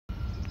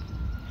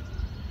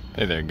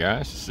Hey there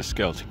guys, it's the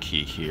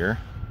SkeletonKey here.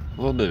 A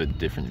little bit of a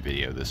different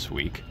video this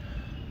week.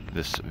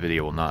 This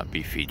video will not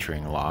be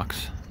featuring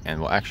locks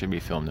and will actually be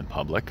filmed in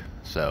public,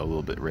 so a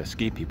little bit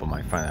risky. People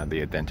might find out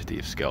the identity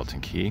of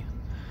SkeletonKey,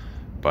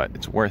 but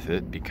it's worth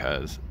it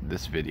because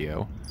this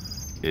video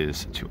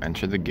is to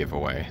enter the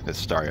giveaway that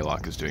Starry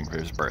Lock is doing for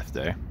his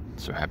birthday.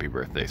 So happy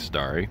birthday,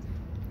 Starry.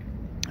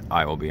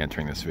 I will be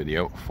entering this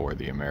video for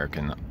the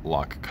American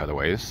Lock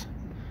Cutaways,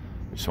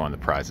 which is one of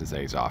the prizes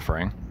that he's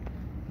offering.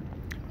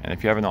 And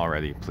if you haven't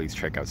already, please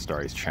check out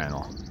Starry's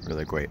channel.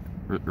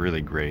 Really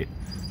great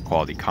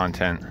quality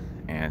content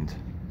and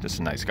just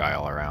a nice guy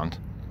all around.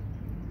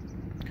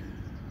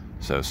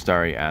 So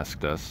Starry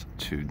asked us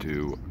to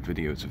do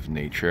videos of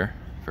nature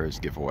for his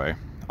giveaway,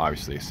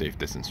 obviously a safe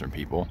distance from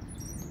people.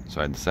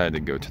 So I decided to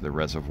go to the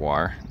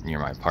reservoir near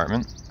my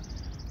apartment.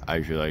 I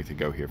usually like to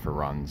go here for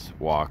runs,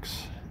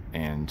 walks,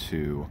 and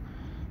to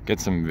get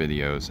some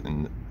videos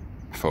and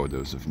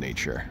photos of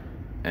nature.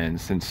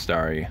 And since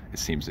Starry, it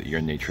seems that you're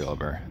a nature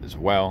lover as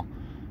well,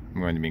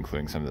 I'm going to be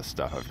including some of the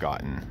stuff I've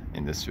gotten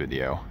in this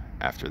video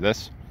after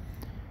this.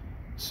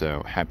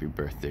 So happy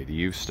birthday to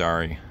you,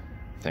 Starry.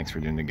 Thanks for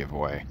doing the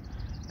giveaway.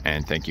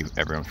 And thank you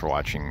everyone for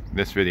watching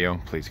this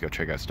video. Please go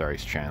check out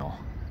Starry's channel.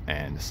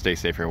 And stay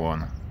safe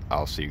everyone.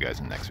 I'll see you guys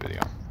in the next video.